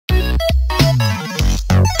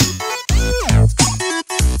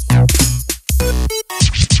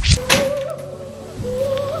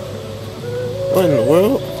What in the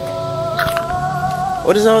world?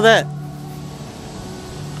 What is all that?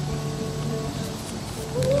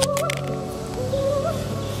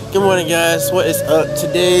 Good morning, guys. What is up?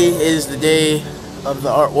 Today is the day of the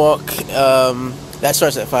art walk. That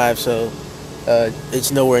starts at 5, so it's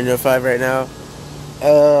nowhere near 5 right now.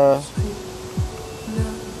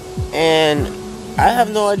 And I have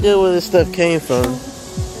no idea where this stuff came from,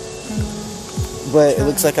 but it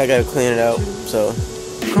looks like I gotta clean it out, so.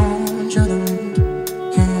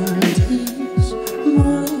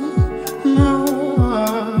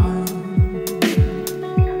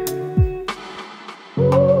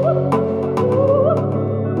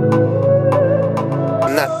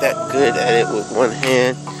 I'm not that good at it with one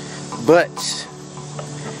hand, but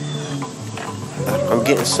I'm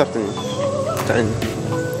getting something done,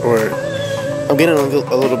 or I'm getting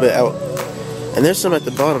a little bit out. And there's some at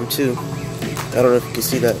the bottom too. I don't know if you can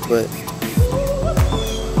see that, but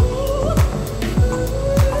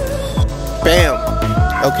bam!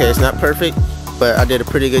 Okay, it's not perfect, but I did a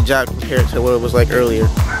pretty good job compared to what it was like earlier.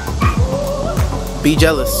 Be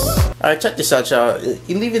jealous. Alright, check this out, y'all.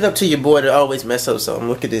 You leave it up to your boy to always mess up something.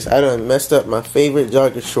 Look at this. I done messed up my favorite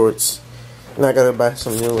jogger shorts, and I gotta buy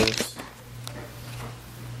some new ones.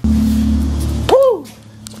 Woo!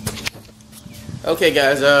 Okay,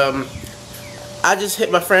 guys, I just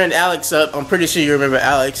hit my friend Alex up. I'm pretty sure you remember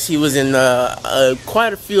Alex. He was in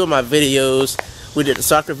quite a few of my videos. We did the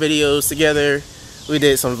soccer videos together. We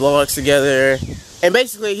did some vlogs together. And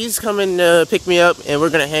basically, he's coming to pick me up, and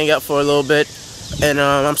we're going to hang out for a little bit. And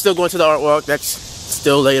I'm still going to the art walk. That's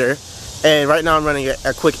still later. And right now, I'm running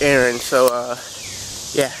a quick errand. So,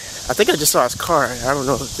 yeah. I think I just saw his car. I don't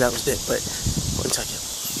know if that was it, but one second.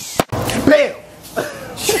 Bam!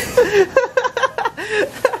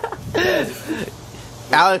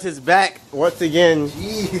 Alex is back once again.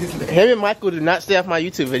 Jeez, him and Michael do not stay off my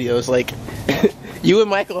YouTube videos. Like, you and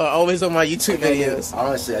Michael are always on my YouTube videos.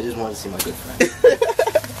 Honestly, I just want to see my good friend.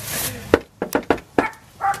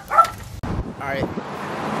 Alright,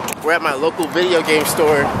 we're at my local video game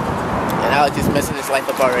store, and Alex is messing his life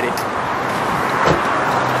up already.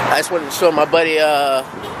 I just wanted to show my buddy, oh,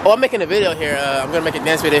 I'm making a video here. I'm going to make a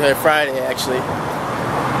dance video here Friday, actually.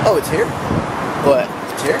 Oh, it's here? What?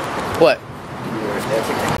 It's here? What?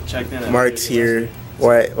 Check that out. Mark's here.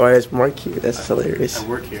 Why is Mark here? That's hilarious. I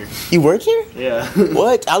work here. You work here? Yeah.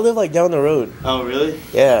 What? I live like down the road. Oh, really?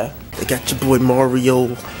 Yeah. They got your boy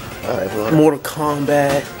Mario, Mortal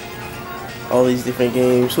Kombat, all these different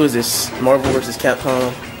games. Who is this? Marvel vs.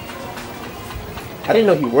 Capcom. I didn't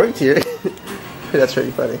know he worked here. That's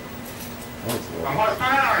pretty funny.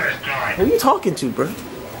 Who are you talking to, bro?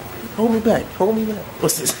 Hold me back. Hold me back.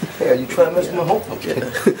 What's this? Hey, are you trying to mess with my home? Okay.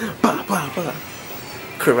 Bah, bah, bah.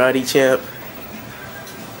 Karate champ.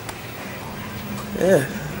 Yeah.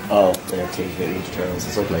 Oh, man, Teenage Mutant Ninja Turtles.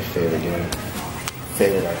 It's like my favorite game.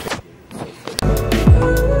 Favorite arcade game.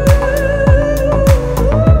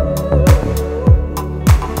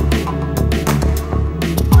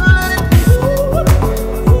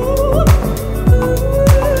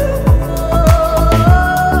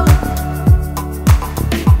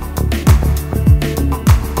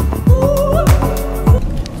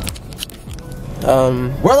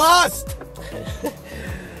 We're lost!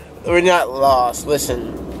 We're not lost.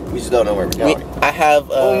 Listen. We just don't know where we're going. I have...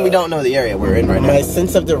 we don't know the area we're in right now. My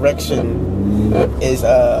sense of direction is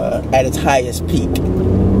at its highest peak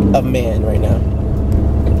of man right now.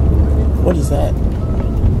 What is that?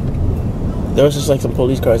 There was just like some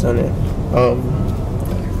police cars on there.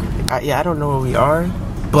 Yeah, I don't know where we are,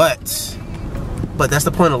 but that's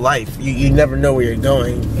the point of life. You never know where you're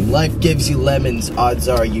going. When life gives you lemons, odds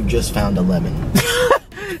are you just found a lemon.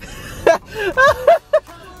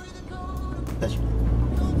 That's right.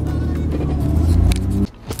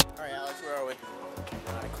 Alright, Alex, where are we?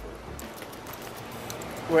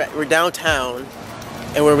 We're downtown,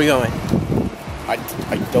 and where are we going? I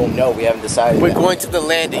don't know. We haven't decided. We're going to the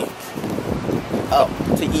landing. Oh,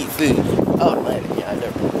 to eat food. oh, landing. Yeah, I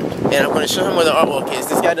never. And I'm going to show him where the art walk is.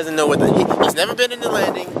 This guy doesn't know what he's never been in the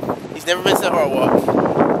landing. He's never been to the art walk.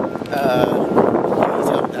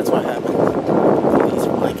 That's what happened. These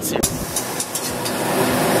blankets here.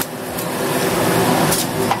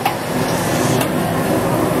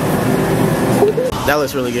 That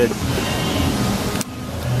looks really good.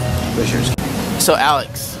 So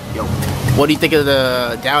Alex, Yo, what do you think of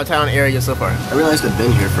the downtown area so far? I realized I've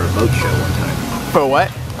been here for a boat show one time. For what?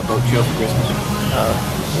 A boat show for Christmas.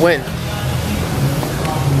 When?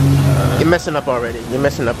 You're messing up already. You're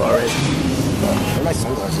messing up already. Where my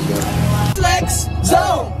sunglasses go? Flex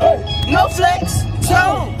zone, no flex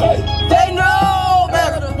zone. They know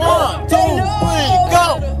better. 1, 2, 3,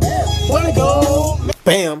 go. Wanna go?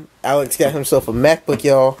 Bam! Alex got himself a MacBook,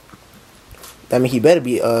 y'all. I mean, he better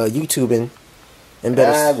be YouTubing. And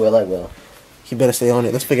better. I will. He better stay on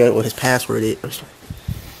it. Let's figure out what his password is.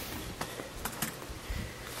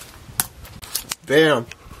 Bam!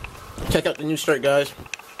 Check out the new shirt, guys.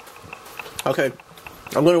 Okay,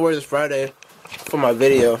 I'm gonna wear this Friday for my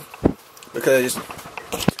video because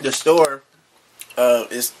the store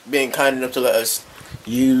is being kind enough to let us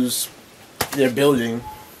use their building.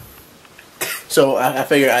 So I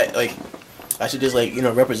figure I should just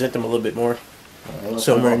represent them a little bit more.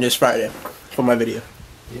 So I'm wearing this Friday for my video.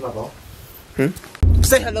 You my ball?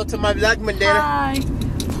 Say hello to my vlog, Mandana. Hi.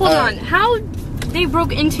 Hold on. How they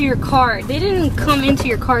broke into your car? They didn't come into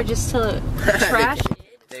your car just to trash it.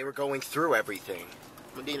 They were going through everything.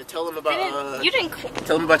 Medina, tell them about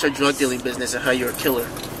Tell them about your drug dealing business and how you're a killer.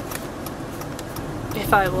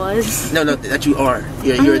 If I was. No, that you are.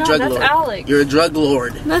 You're a drug lord. That's Alex. You're a drug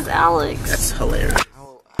lord. That's Alex. That's hilarious.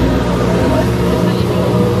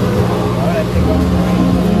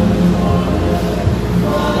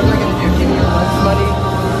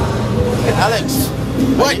 Alex,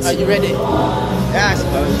 what? Are you ready? Yeah, I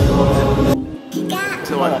suppose.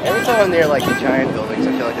 So every time I'm near like the giant buildings,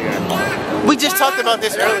 I feel like they're gonna fall. We just talked about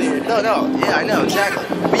this earlier. No, yeah, I know exactly.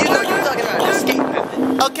 But you know, you're talking about an escape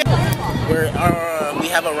method. Okay. We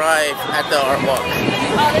have arrived at the art walk.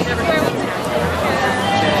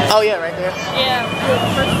 Oh yeah, right there. Yeah.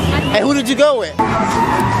 Hey, who did you go with?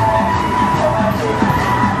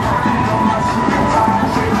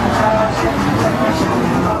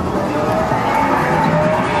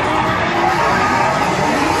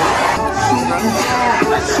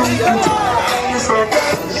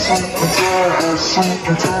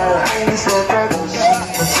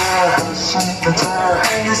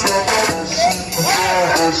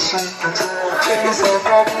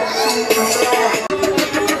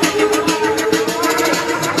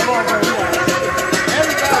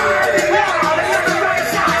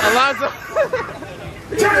 Alonzo.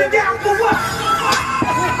 Turn down for what?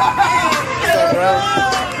 What's up, bro?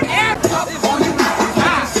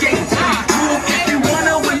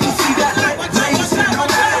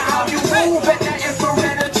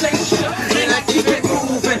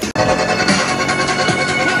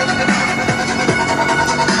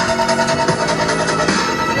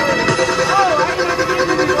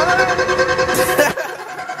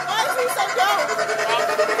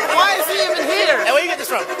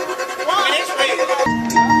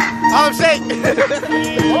 I'm saying.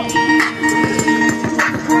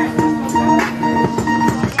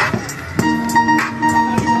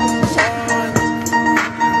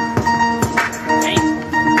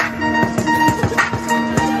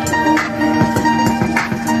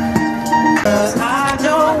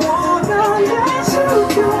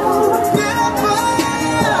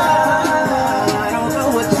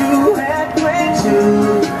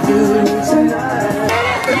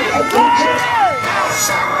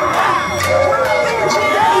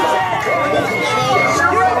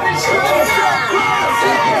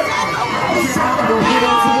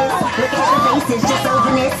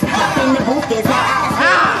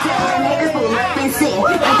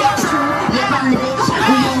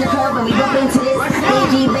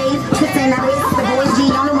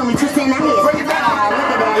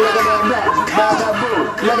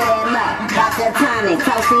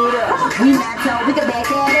 We not told we can back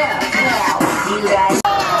that up. You guys.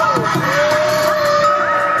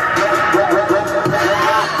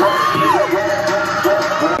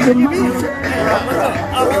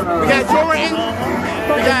 We got Jordan.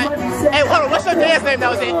 We got. Hey, hold on. What's your dad's name that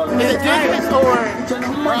was in? Is it Dickens or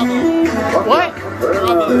what?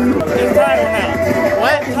 It's title now.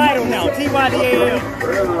 What? Title now. TYDAL.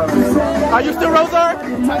 Are you still Rosar?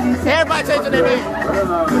 Everybody changing their name.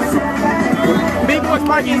 Big Boy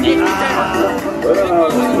Sparky is 80%.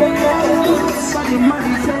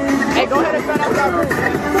 Hey, go ahead and cut out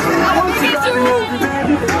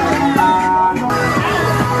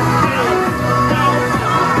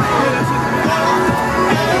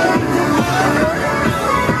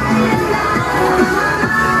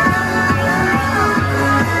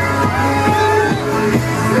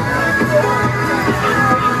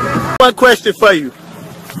One question for you.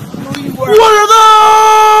 What are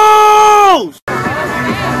those?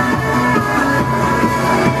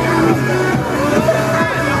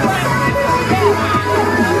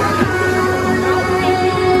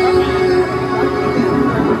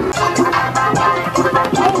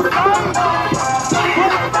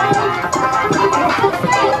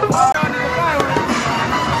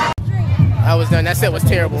 I was done. That set was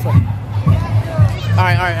terrible. All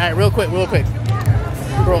right. Real quick.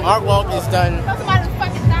 Bro, art walk is done.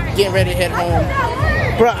 Getting ready to head home.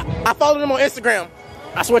 Bro, I followed him on Instagram.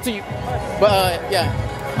 I swear to you. But yeah,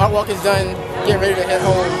 art walk is done. Getting ready to head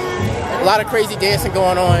home. A lot of crazy dancing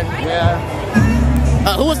going on. Yeah.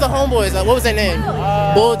 Who was the homeboys? What was their name?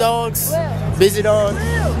 Bulldogs? Busy Dogs?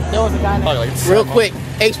 There was a guy named Real quick,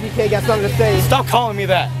 HBK got something to say. Stop calling me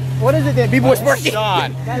that. What is it then? B-Boy Sparky?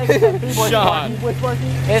 Sean. Sean.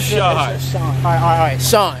 Sean. Alright.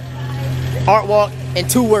 Sean. Art walk in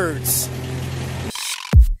 2 words.